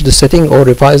change the setting or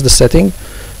revise the setting.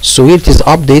 So here it is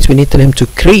update, we need to tell him to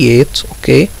create.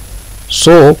 Okay,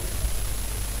 so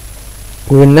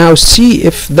we will now see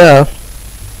if the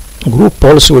group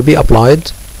policy will be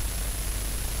applied.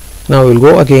 Now we'll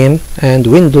go again and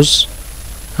Windows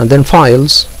and then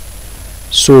files.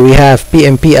 So we have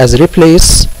PMP as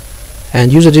replace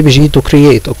and user.jpg to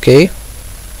create. Okay,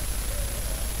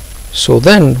 so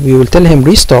then we will tell him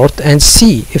restart and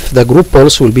see if the group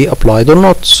policy will be applied or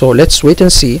not. So let's wait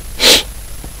and see.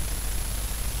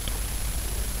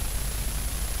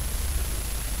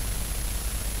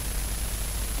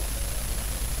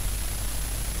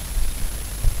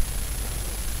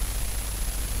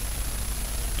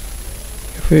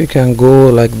 We can go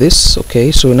like this. Okay,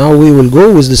 so now we will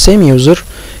go with the same user.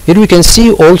 Here we can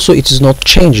see also it is not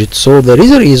changed. So there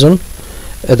is a reason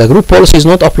the group policy is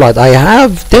not applied. I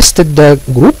have tested the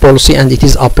group policy and it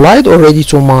is applied already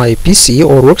to my PC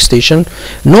or workstation.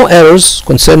 No errors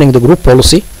concerning the group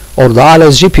policy or the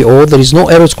alias GPO. There is no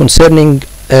errors concerning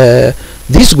the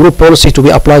this group policy to be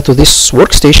applied to this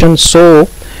workstation. So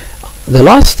the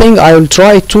last thing, I will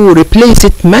try to replace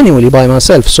it manually by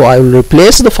myself. So I will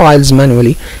replace the files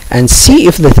manually and see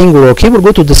if the thing will work. Here we'll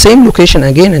go to the same location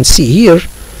again and see here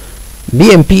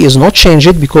BMP is not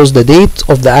changed because the date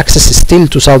of the access is still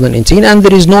 2018 and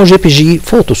there is no JPG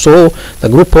photo, so the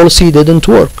group policy didn't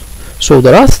work. So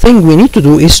the last thing we need to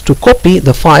do is to copy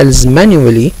the files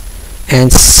manually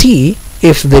and see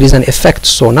if there is an effect.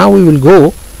 So now we will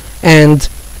go and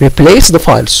replace the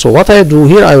files. So what I do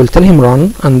here, I will tell him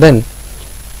run, and then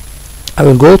I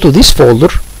will go to this folder,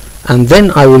 and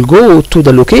then I will go to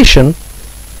the location.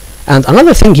 And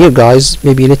another thing here, guys,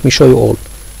 maybe let me show you all.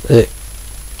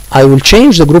 I will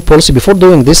change the group policy. Before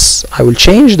doing this, I will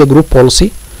change the group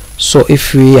policy. So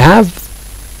if we have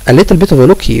a little bit of a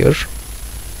look here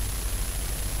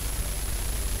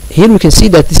we can see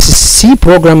that this is C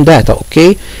program data.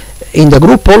 Okay, in the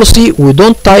group policy we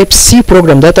don't type C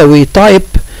program data, we type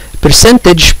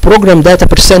percentage program data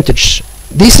percentage.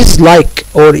 This is like,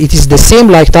 or it is the same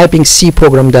like typing C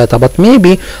program data, but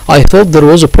maybe I thought there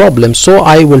was a problem, so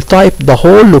I will type the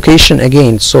whole location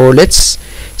again. So let's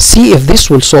see if this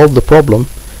will solve the problem.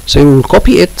 So we will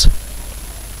copy it,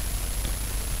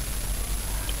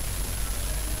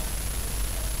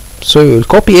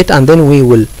 and then we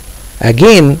will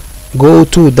again go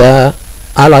to the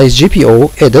Allies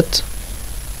GPO edit,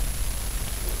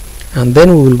 and then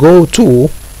we will go to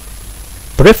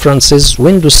preferences,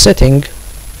 Windows setting,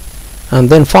 and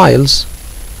then files,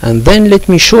 and then let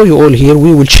me show you all here.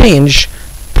 We will change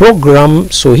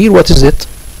program. So here, what is it?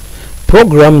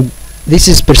 Program, this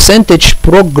is percentage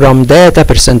program data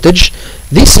percentage.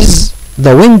 This is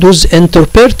the Windows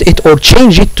interpret it or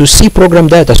change it to C program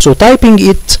data. So typing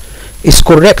it is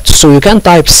correct. So you can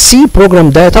type C program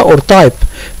data or type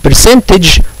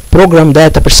percentage program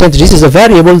data percentage. This is a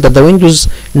variable that the Windows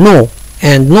know.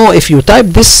 And no, if you type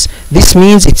this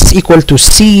means it's equal to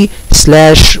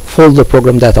C/folder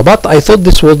program data. But I thought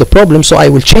this was the problem, so I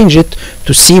will change it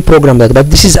to C program data.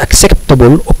 But this is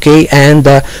acceptable, okay, and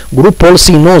the group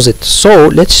policy knows it. So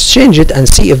let's change it and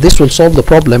see if this will solve the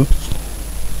problem.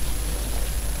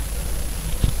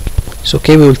 So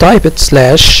okay, we will type it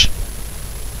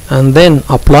 / and then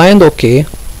apply and okay.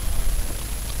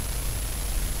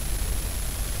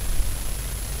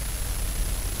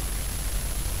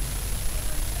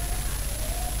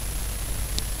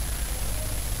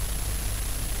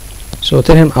 So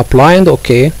tell him apply and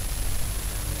okay.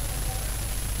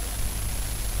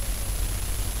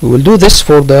 We will do this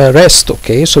for the rest.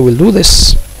 Okay, so we'll do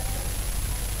this.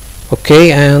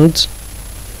 Okay, and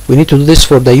we need to do this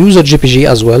for the user GPG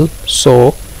as well.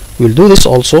 So we'll do this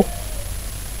also.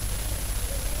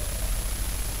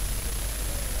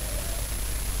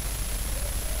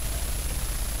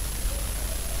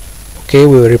 Okay,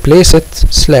 we will replace it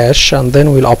 / and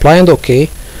then we'll apply and okay.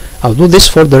 I'll do this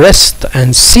for the rest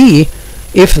and see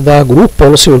if the group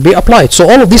policy will be applied. So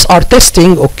all of these are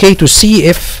testing, okay, to see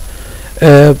if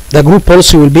the group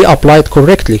policy will be applied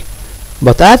correctly.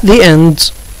 But at the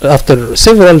end, after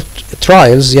several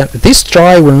trials, this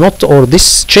try will not, or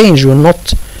this change will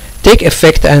not take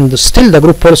effect, and still the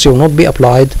group policy will not be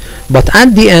applied. But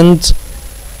at the end,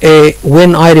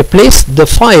 when I replaced the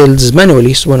files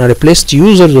manually, so when I replaced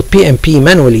user.pmp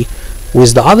manually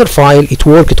with the other file, it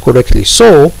worked correctly.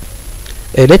 So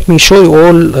let me show you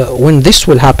all when this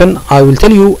will happen. I will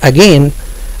tell you again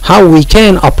how we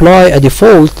can apply a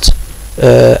default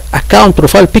account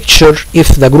profile picture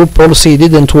if the group policy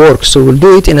didn't work. So we'll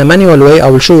do it in a manual way. I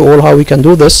will show you all how we can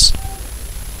do this.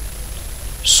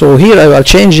 So here I will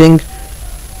changing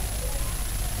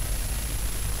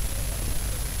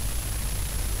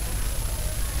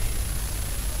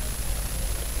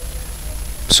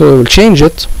so we will change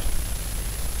it.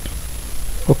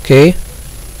 Okay,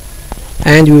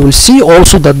 and we will see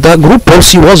also that the group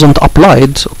policy wasn't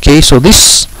applied. Okay, so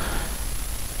this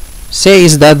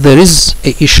says that there is a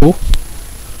issue.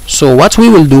 So what we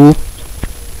will do,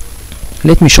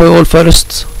 let me show you all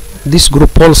first this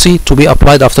group policy to be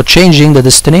applied after changing the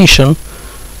destination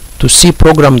to C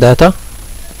program data.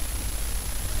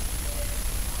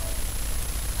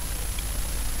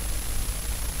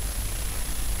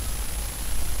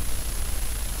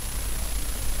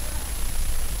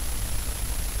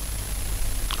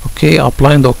 Okay,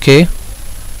 apply and okay.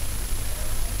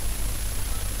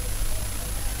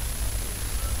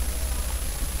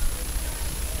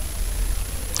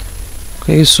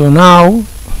 Okay, so now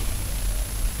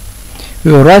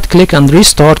we will right click and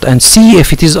restart and see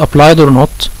if it is applied or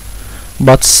not,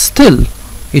 but still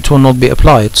it will not be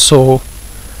applied. So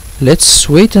let's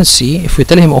wait and see. If we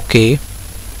tell him okay,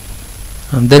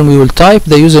 and then we will type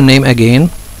the username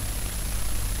again,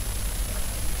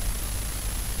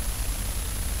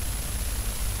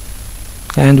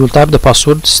 and we'll type the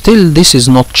password. Still this is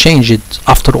not changed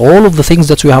after all of the things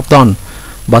that we have done,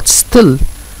 but still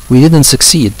we didn't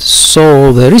succeed.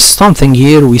 So there is something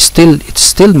here, it's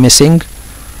still missing.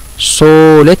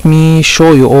 So let me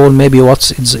show you all maybe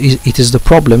it is the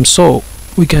problem. So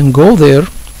we can go there,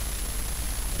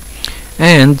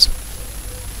 and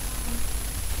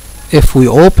if we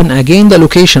open again the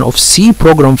location of C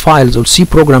program files or C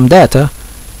program data,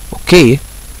 okay,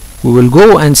 we will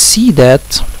go and see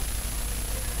that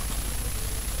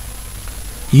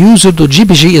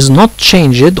user.gpg is not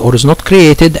changed or is not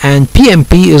created, and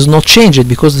PMP is not changed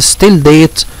because it's still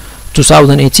date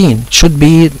 2018. It should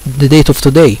be the date of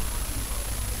today.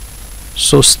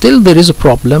 So still there is a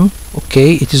problem.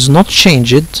 Okay, it is not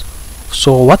changed.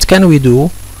 So what can we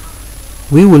do?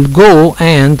 We will go,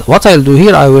 and what I'll do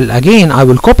here, I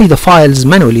will copy the files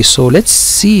manually. So let's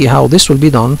see how this will be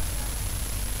done.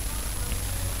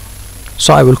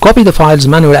 So I will copy the files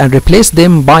manually and replace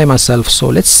them by myself. So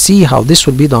let's see how this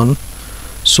will be done.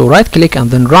 So right click and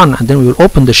then run, and then we will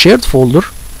open the shared folder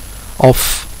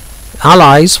of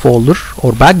allies folder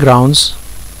or backgrounds,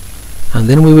 and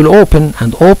then we will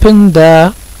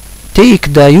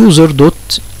take the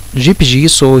user.gpg.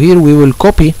 so here we will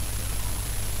copy.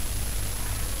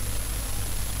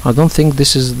 I don't think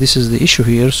this is the issue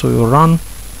here. So you run,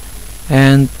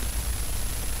 and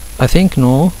I think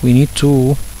no, we need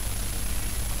to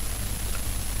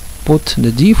put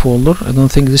the D folder. I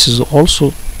don't think this is also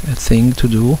a thing to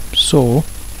do. So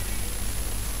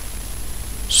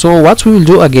what we will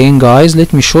do again, guys,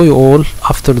 let me show you all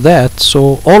after that.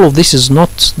 So all of this is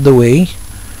not the way.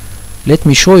 Let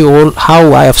me show you all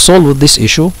how I have solved this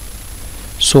issue.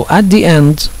 So at the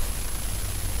end,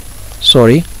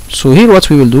 sorry, so here what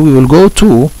we will do, we will go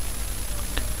to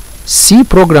C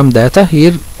program data.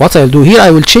 Here what I'll do, here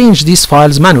I will change these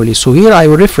files manually. So here I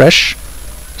will refresh.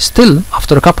 Still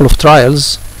after a couple of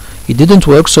trials it didn't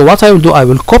work. So what I will do, I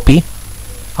will copy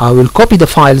the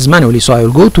files manually. So I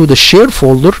will go to the share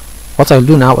folder. What I'll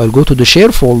do now, I'll go to the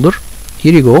share folder,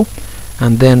 here you go,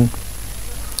 and then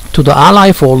to the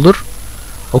ally folder,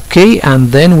 okay,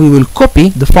 and then we will copy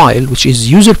the file which is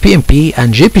user PMP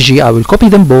and JPG. I will copy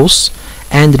them both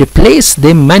and replace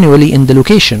them manually in the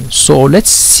location. So let's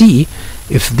see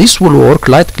if this will work.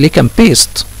 Right click and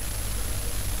paste,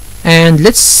 and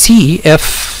let's see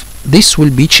if this will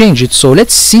be changed. So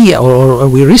let's see, or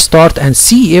we restart and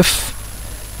see if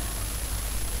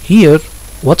here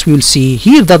what we will see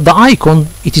here, that the icon,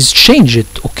 it is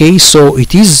changed. Okay, so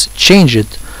it is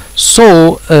changed.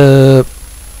 So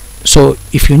so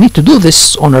if you need to do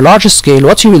this on a larger scale,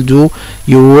 what you will do,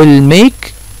 you will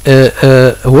make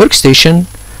a workstation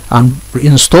and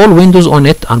install Windows on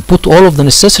it and put all of the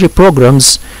necessary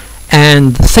programs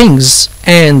and things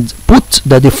and put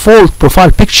the default profile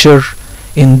picture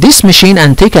in this machine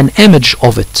and take an image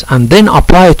of it and then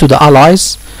apply it to the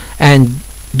allies, and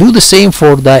do the same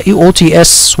for the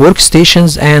EOTS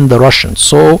workstations and the Russian.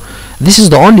 So this is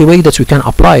the only way that we can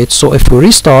apply it. So if we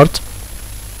restart,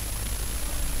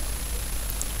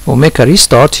 we'll make a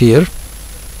restart here,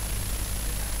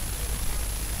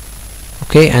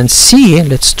 okay, and see,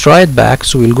 let's try it back.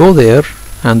 So we'll go there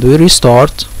and we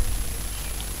restart,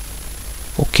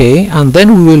 okay, and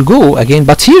then we will go again.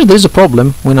 But here there is a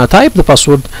problem. When I type the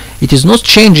password, it is not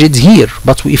changed here,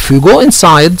 but if we go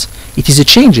inside, it is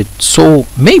changed. So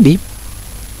maybe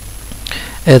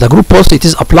the group post, it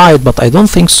is applied, but I don't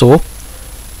think so.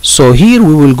 So here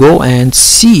we will go and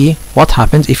see what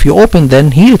happens if you open.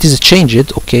 Then here it is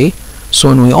changed. Okay, so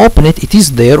when we open it, it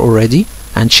is there already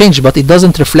and changed, but it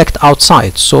doesn't reflect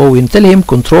outside. So we tell him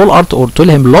Control Alt or tell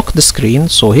him lock the screen.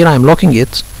 So here I am locking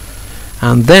it,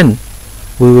 and then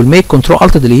we will make Control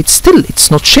Alt Delete. Still it's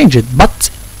not changed, but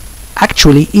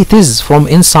actually it is from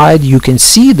inside. You can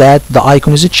see that the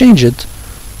icon is changed.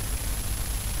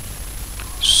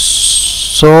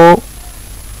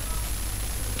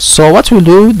 So what we'll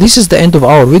do, this is the end of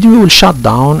our video. We will shut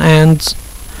down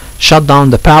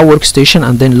the Power Workstation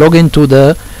and then log into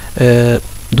the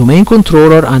domain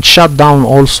controller and shut down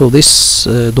also this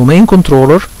domain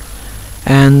controller,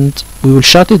 and we will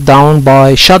shut it down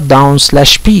by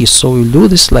shutdown/p. So we'll do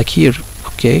this like here.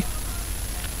 Okay,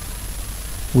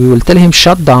 we will tell him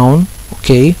shut down,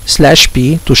 okay,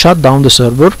 /p to shut down the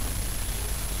server.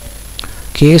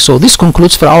 Okay, so this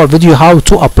concludes for our video how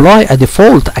to apply a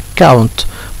default account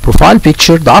profile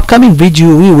picture. The upcoming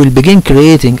video we will begin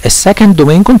creating a second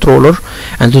domain controller,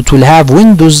 and it will have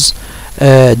Windows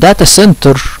data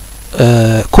center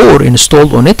core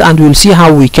installed on it, and we will see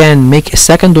how we can make a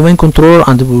second domain controller,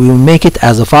 and we will make it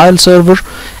as a file server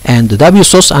and the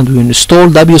WSOS, and we will install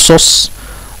WSOS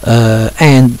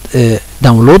and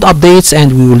download updates,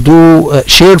 and we will do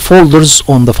share folders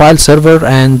on the file server.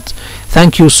 And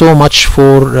thank you so much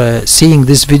for seeing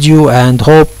this video, and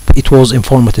hope it was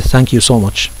informative. Thank you so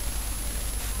much.